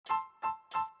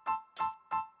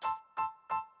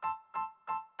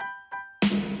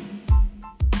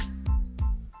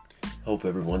Hope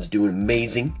everyone's doing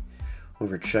amazing.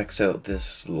 Whoever checks out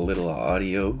this little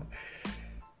audio,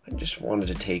 I just wanted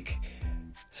to take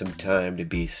some time to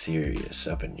be serious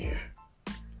up in here.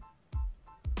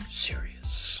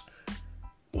 Serious.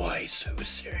 Why so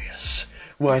serious?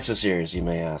 Why so serious, you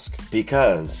may ask?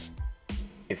 Because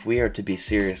if we are to be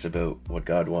serious about what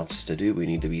God wants us to do, we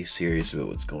need to be serious about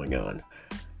what's going on.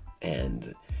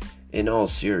 And in all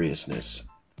seriousness,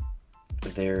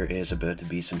 there is about to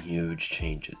be some huge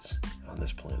changes on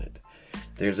this planet.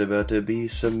 There's about to be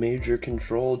some major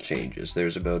control changes.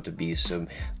 There's about to be some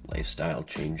lifestyle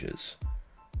changes.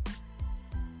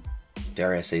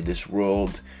 Dare I say, this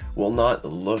world will not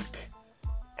look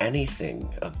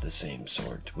anything of the same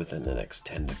sort within the next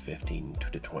 10 to 15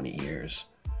 to 20 years.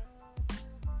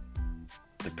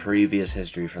 The previous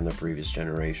history from the previous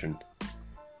generation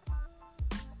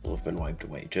will have been wiped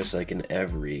away, just like in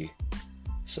every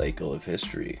cycle of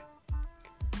history.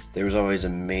 There was always a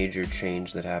major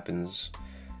change that happens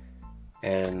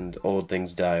and old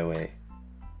things die away.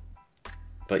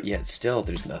 But yet still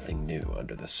there's nothing new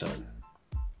under the sun.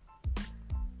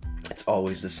 It's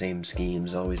always the same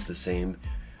schemes, always the same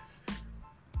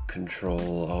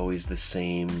control, always the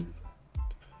same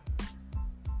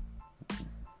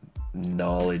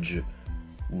knowledge-based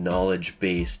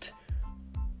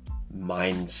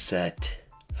mindset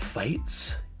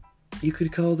fights, you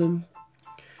could call them,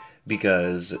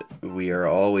 because we are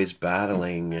always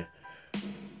battling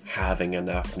having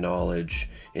enough knowledge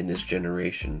in this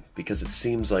generation, because it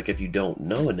seems like if you don't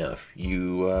know enough,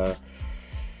 you are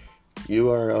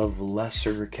of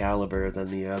lesser caliber than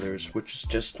the others, which is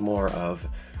just more of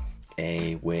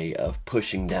a way of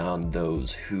pushing down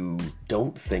those who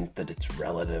don't think that it's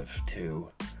relative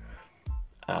to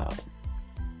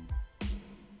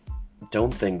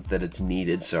don't think that it's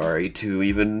needed, to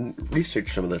even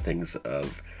research some of the things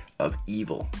of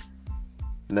evil.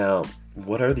 Now,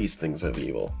 what are these things of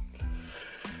evil?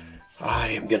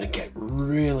 I am gonna get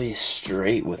really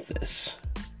straight with this.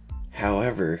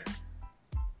 However,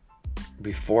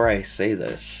 before I say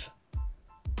this,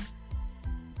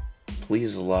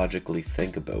 please logically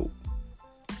think about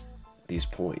these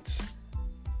points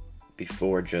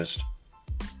before just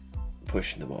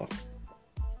pushing them off.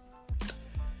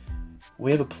 We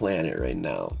have a planet right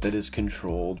now that is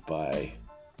controlled by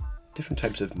different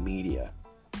types of media.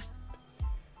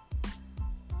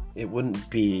 It wouldn't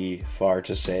be far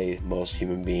to say most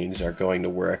human beings are going to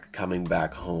work, coming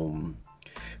back home,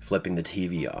 flipping the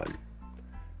TV on,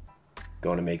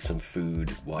 going to make some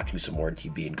food, watching some more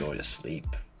TV, and going to sleep.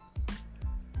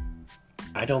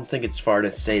 I don't think it's far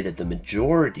to say that the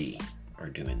majority are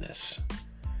doing this.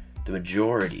 The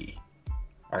majority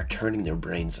are turning their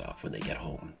brains off when they get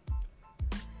home.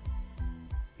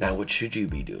 Now, what should you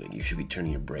be doing? You should be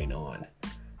turning your brain on,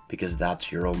 because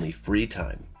that's your only free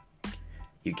time.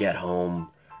 You get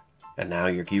home, and now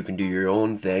you can do your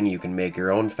own thing, you can make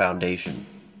your own foundation.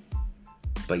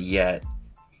 But yet,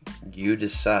 you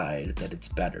decide that it's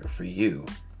better for you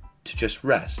to just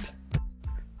rest.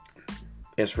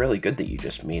 It's really good that you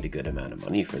just made a good amount of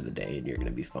money for the day and you're going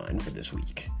to be fine for this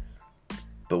week.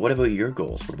 But what about your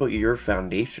goals? What about your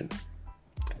foundation?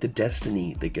 The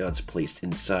destiny that God's placed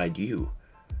inside you.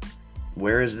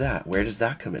 Where is that? Where does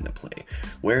that come into play?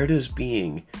 Where does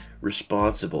being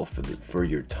responsible for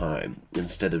your time,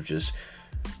 instead of just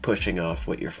pushing off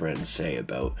what your friends say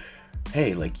about,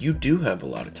 hey, like, you do have a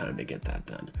lot of time to get that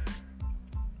done.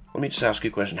 Let me just ask you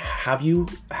a question. Have you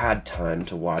had time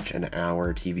to watch an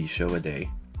hour TV show a day?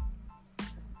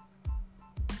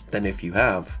 Then if you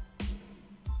have,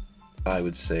 I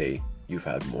would say you've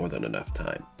had more than enough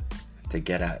time to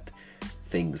get at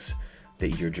things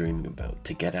that you're dreaming about,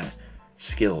 to get at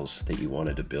skills that you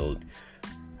wanted to build,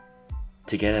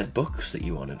 to get at books that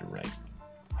you wanted to write,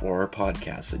 or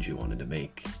podcasts that you wanted to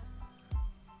make.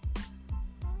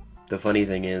 The funny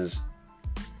thing is,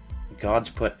 God's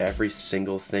put every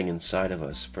single thing inside of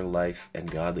us for life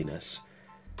and godliness.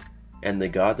 And the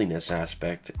godliness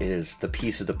aspect is the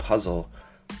piece of the puzzle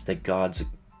that God's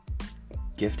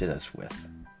gifted us with.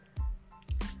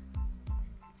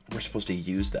 We're supposed to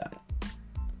use that.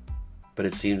 But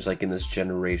it seems like in this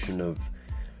generation of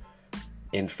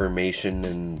information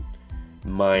and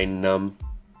mind numb,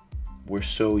 we're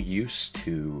so used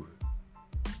to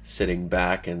sitting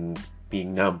back and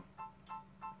being numb.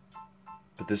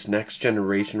 But this next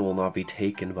generation will not be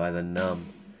taken by the numb.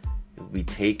 It will be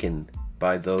taken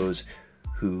by those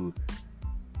who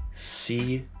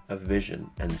see a vision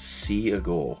and see a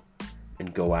goal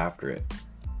and go after it.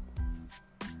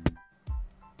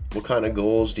 What kind of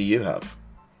goals do you have?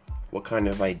 What kind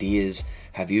of ideas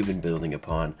have you been building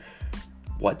upon?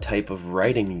 What type of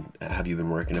writing have you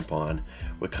been working upon?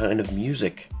 What kind of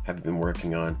music have you been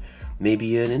working on?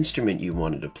 Maybe an instrument you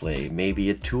wanted to play.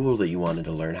 Maybe a tool that you wanted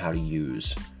to learn how to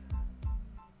use.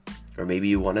 Or maybe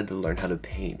you wanted to learn how to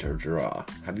paint or draw.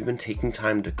 Have you been taking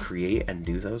time to create and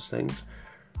do those things?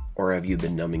 Or have you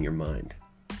been numbing your mind?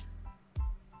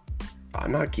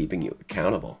 I'm not keeping you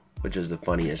accountable, which is the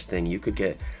funniest thing. You could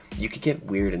get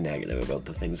weird and negative about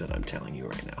the things that I'm telling you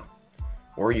right now.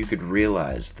 Or you could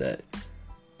realize that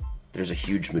there's a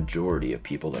huge majority of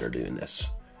people that are doing this.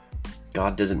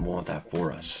 God doesn't want that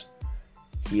for us.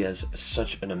 He has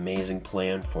such an amazing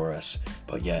plan for us,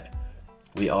 but yet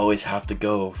we always have to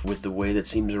go with the way that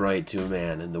seems right to a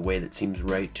man and the way that seems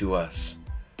right to us.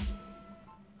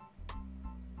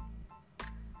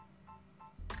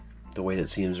 The way that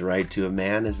seems right to a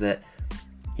man is that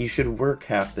he should work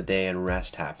half the day and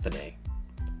rest half the day.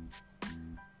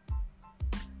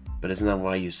 But isn't that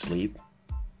why you sleep?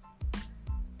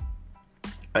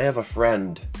 I have a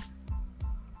friend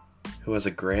who has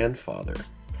a grandfather,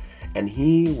 and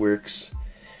he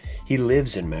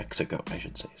lives in Mexico, I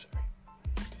should say,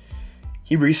 sorry.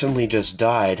 He recently just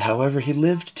died, however, he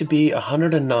lived to be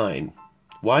 109.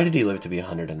 Why did he live to be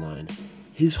 109?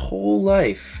 His whole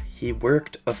life, he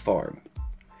worked a farm.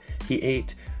 He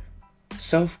ate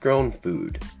self-grown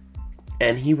food,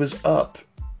 and he was up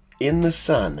in the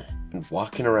sun and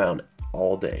walking around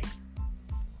all day.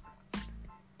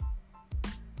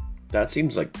 That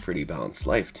seems like a pretty balanced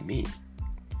life to me.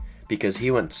 Because he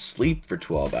went to sleep for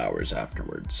 12 hours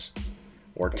afterwards.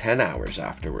 Or 10 hours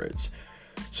afterwards.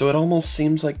 So it almost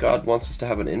seems like God wants us to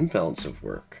have an imbalance of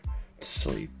work to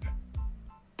sleep.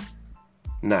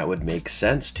 And that would make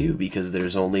sense too, because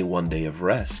there's only one day of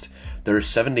rest. There are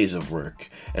 7 days of work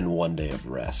and 1 day of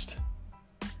rest.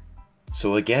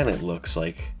 So again, it looks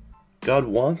like God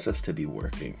wants us to be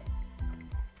working.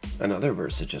 Another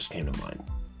verse that just came to mind.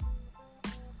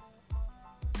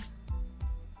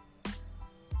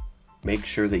 Make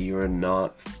sure that you are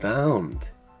not found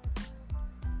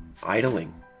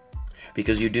idling,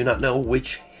 because you do not know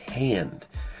which hand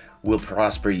will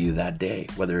prosper you that day,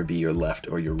 whether it be your left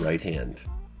or your right hand.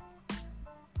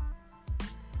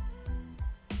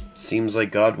 Seems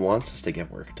like God wants us to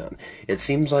get work done. It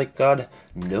seems like God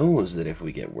knows that if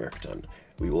we get work done,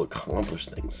 we will accomplish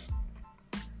things.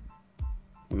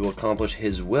 We will accomplish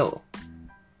His will.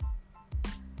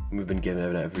 We've been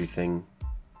given everything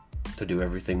to do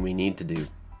everything we need to do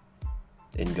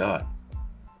in God.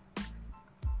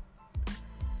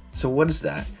 So what is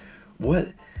that?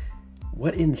 What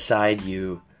inside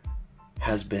you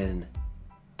has been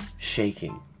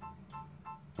shaking?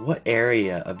 What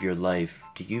area of your life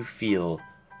do you feel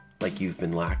like you've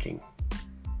been lacking?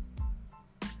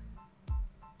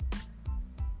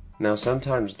 Now,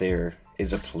 sometimes there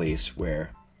is a place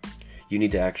where you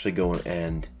need to actually go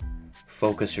and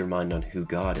focus your mind on who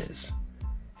God is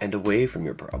and away from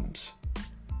your problems.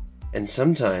 And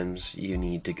sometimes you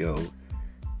need to go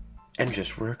and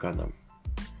just work on them.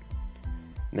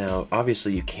 Now,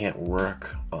 obviously you can't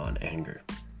work on anger,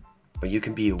 but you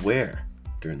can be aware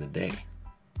during the day.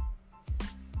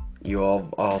 You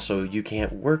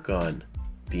can't work on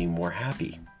being more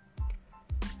happy,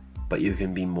 but you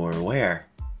can be more aware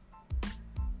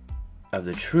of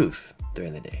the truth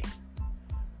during the day.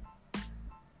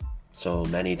 So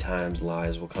many times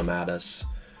lies will come at us,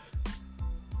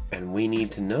 and we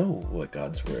need to know what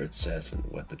God's word says and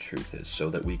what the truth is so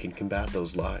that we can combat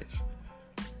those lies.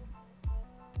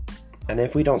 And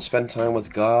if we don't spend time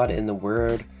with God in the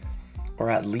word, or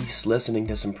at least listening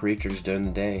to some preachers during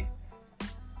the day,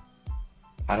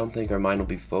 I don't think our mind will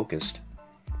be focused.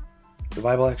 The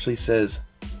Bible actually says,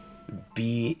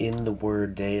 be in the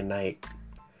word day and night.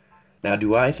 Now,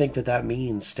 do I think that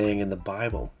means staying in the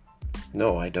Bible?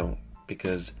 No, I don't,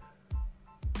 because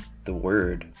the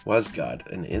Word was God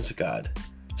and is God.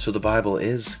 So the Bible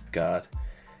is God,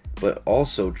 but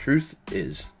also truth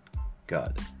is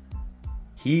God.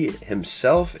 He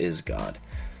Himself is God.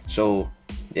 So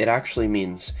it actually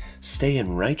means stay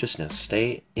in righteousness,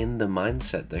 stay in the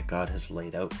mindset that God has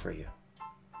laid out for you.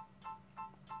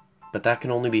 But that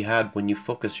can only be had when you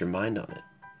focus your mind on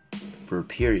it for a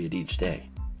period each day.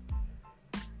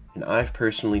 And I've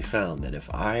personally found that if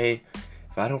I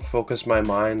don't focus my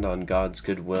mind on God's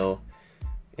goodwill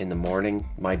in the morning,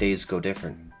 my days go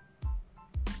different.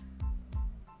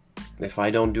 If I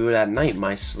don't do it at night,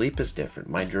 my sleep is different.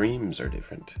 My dreams are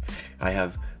different.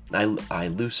 I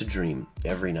lucid dream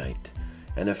every night.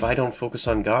 And if I don't focus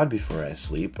on God before I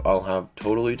sleep, I'll have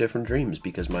totally different dreams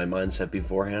because my mindset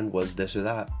beforehand was this or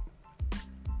that.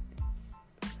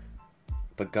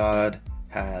 But God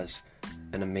has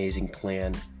an amazing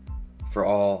plan for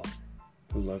all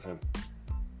who love Him.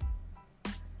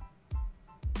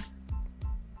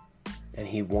 And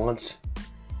he wants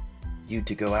you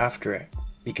to go after it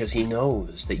because he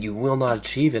knows that you will not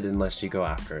achieve it unless you go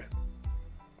after it.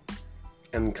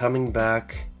 And coming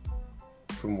back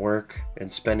from work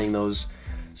and spending those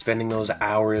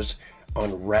hours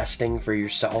on resting for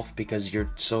yourself because you're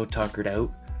so tuckered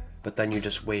out, but then you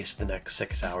just waste the next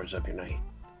 6 hours of your night.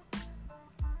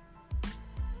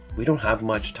 We don't have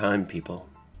much time, people.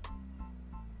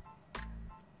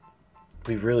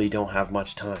 We really don't have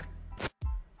much time.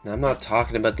 Now, I'm not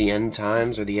talking about the end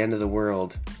times or the end of the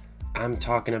world. I'm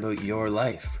talking about your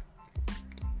life.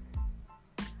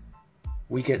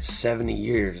 We get 70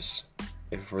 years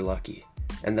if we're lucky.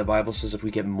 And the Bible says if we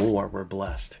get more, we're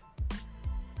blessed.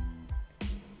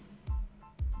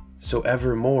 So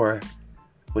evermore,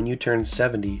 when you turn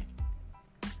 70,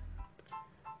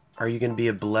 are you going to be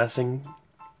a blessing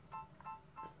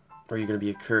or are you going to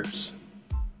be a curse?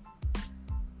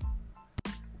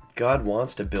 God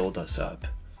wants to build us up.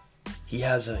 He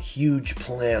has a huge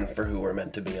plan for who we're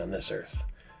meant to be on this earth.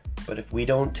 But if we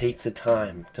don't take the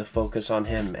time to focus on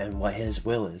Him and what His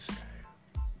will is,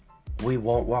 we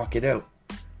won't walk it out.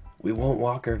 We won't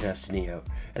walk our destiny out.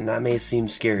 And that may seem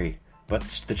scary, but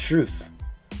it's the truth.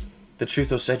 The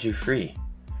truth will set you free.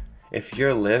 If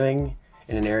you're living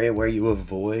in an area where you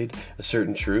avoid a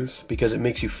certain truth because it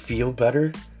makes you feel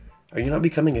better, are you not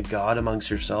becoming a god amongst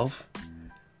yourself?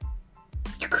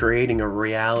 You're creating a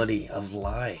reality of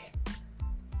lies.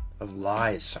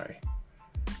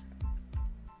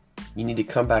 You need to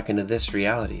come back into this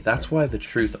reality. That's why the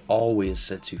truth always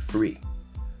sets you free.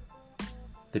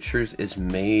 The truth is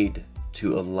made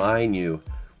to align you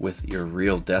with your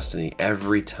real destiny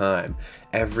every time.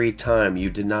 Every time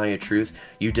you deny a truth,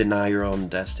 you deny your own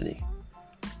destiny.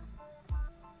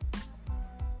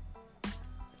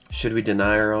 Should we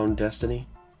deny our own destiny?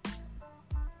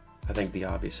 I think the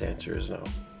obvious answer is no.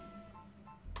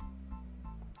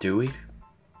 Do we?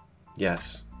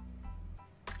 Yes.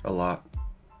 A lot.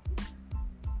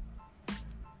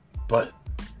 But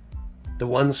the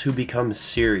ones who become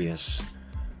serious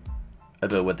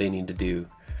about what they need to do,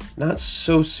 not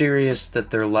so serious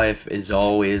that their life is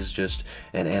always just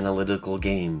an analytical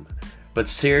game, but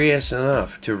serious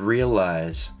enough to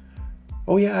realize,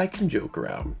 oh yeah, I can joke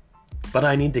around, but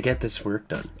I need to get this work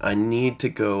done. I need to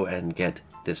go and get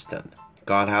this done.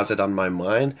 God has it on my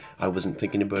mind. I wasn't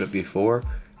thinking about it before.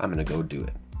 I'm going to go do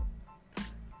it.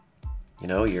 You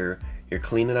know, you're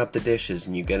cleaning up the dishes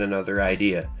and you get another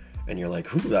idea and you're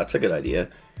like, ooh, that's a good idea.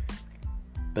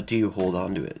 But do you hold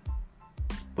on to it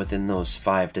within those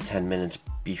 5 to 10 minutes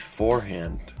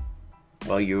beforehand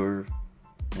while you're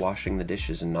washing the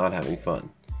dishes and not having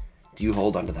fun? Do you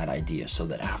hold on to that idea so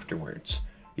that afterwards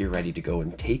you're ready to go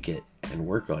and take it and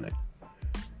work on it?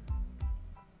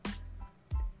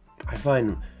 I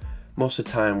find most of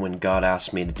the time when God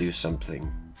asks me to do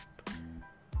something,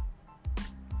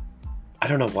 I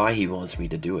don't know why He wants me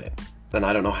to do it, and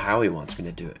I don't know how He wants me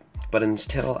to do it. But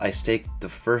until I take the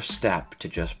first step to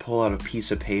just pull out a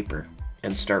piece of paper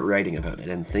and start writing about it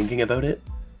and thinking about it,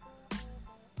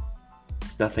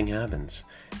 nothing happens.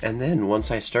 And then once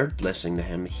I start listening to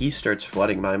Him, He starts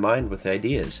flooding my mind with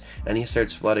ideas, and He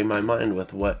starts flooding my mind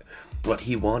with what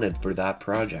He wanted for that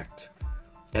project.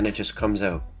 And it just comes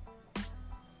out.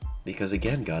 Because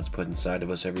again, God's put inside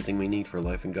of us everything we need for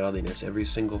life and godliness. Every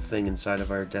single thing inside of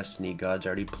our destiny, God's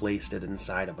already placed it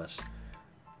inside of us.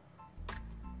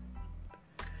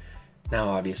 Now,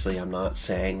 obviously, I'm not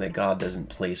saying that God doesn't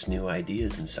place new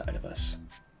ideas inside of us.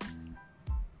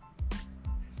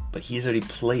 But He's already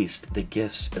placed the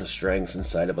gifts and strengths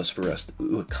inside of us for us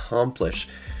to accomplish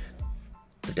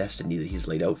the destiny that He's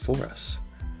laid out for us.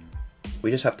 We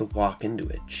just have to walk into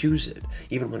it, choose it,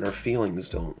 even when our feelings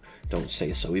don't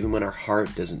say so, even when our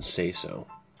heart doesn't say so.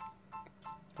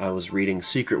 I was reading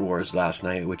Secret Wars last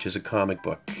night, which is a comic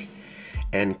book,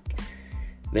 and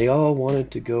they all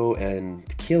wanted to go and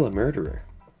kill a murderer.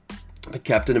 But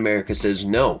Captain America says,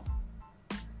 no,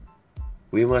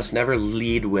 we must never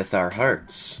lead with our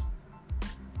hearts.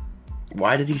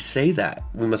 Why did he say that?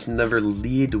 We must never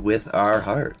lead with our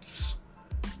hearts.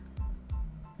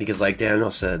 Because like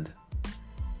Daniel said,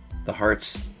 the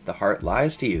heart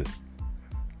lies to you.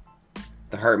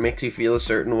 The heart makes you feel a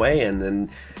certain way and then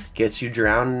gets you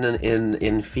drowned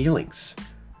in feelings.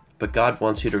 But God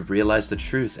wants you to realize the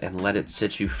truth and let it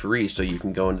set you free so you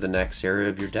can go into the next area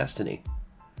of your destiny.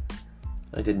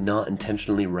 I did not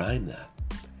intentionally rhyme that.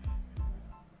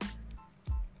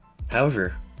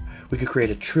 However, we could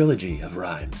create a trilogy of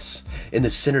rhymes in the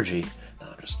synergy. No,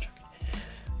 I'm just joking.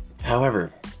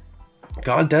 However,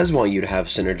 God does want you to have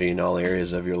synergy in all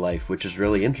areas of your life, which is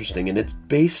really interesting, and it's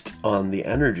based on the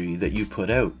energy that you put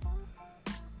out.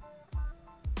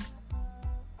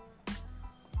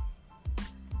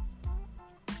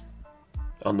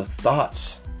 on the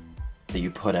thoughts that you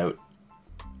put out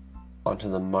onto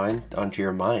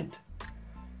your mind.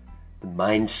 The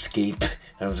mindscape.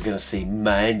 I was going to say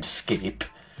mindscape.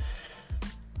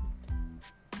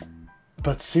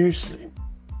 But seriously,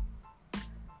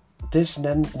 this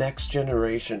next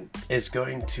generation is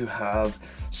going to have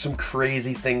some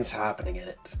crazy things happening in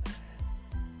it.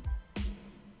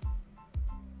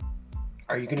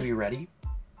 Are you going to be ready?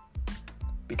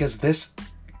 Because this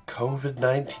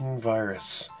COVID-19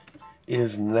 virus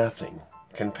is nothing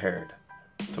compared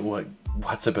to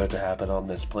what's about to happen on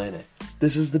this planet.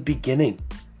 This is the beginning.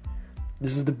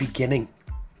 This is the beginning.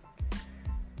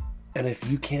 And if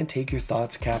you can't take your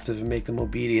thoughts captive and make them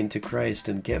obedient to Christ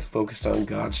and get focused on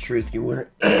God's truth, you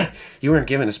weren't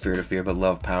given a spirit of fear, but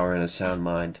love, power, and a sound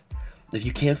mind. If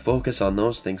you can't focus on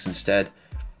those things instead,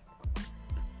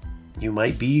 you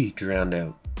might be drowned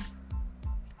out.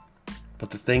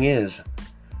 But the thing is,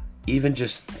 even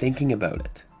just thinking about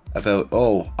it,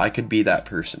 oh, I could be that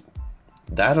person,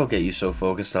 that'll get you so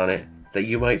focused on it that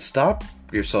you might stop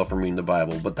yourself from reading the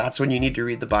Bible. But that's when you need to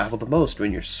read the Bible the most,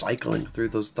 when you're cycling through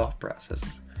those thought processes.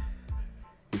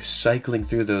 You're cycling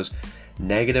through those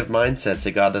negative mindsets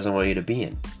that God doesn't want you to be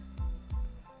in.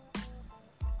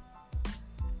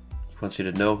 He wants you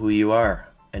to know who you are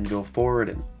and go forward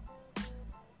in.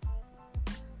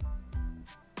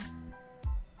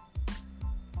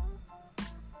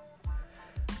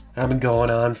 I've been going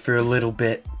on for a little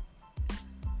bit,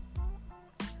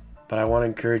 but I want to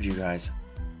encourage you guys.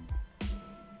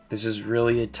 This is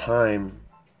really a time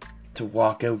to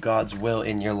walk out God's will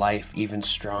in your life even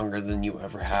stronger than you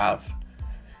ever have.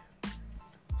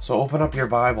 So open up your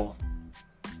Bible.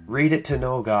 Read it to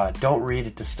know God. Don't read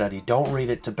it to study. Don't read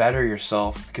it to better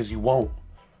yourself, because you won't.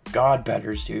 God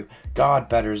betters you. God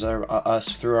betters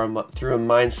us through a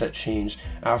mindset change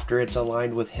after it's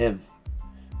aligned with Him.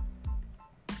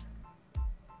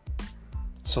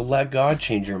 So let God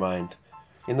change your mind.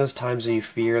 In those times that you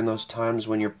fear, in those times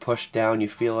when you're pushed down, you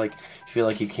feel like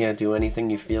you can't do anything,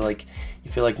 you feel like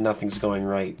nothing's going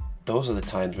right. Those are the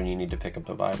times when you need to pick up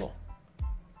the Bible.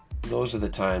 Those are the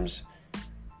times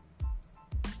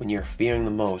when you're fearing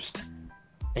the most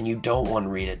and you don't want to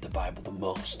read the Bible the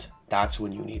most. That's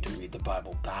when you need to read the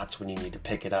Bible. That's when you need to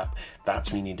pick it up.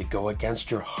 That's when you need to go against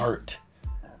your heart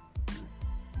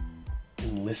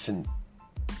and listen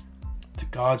to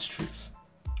God's truth.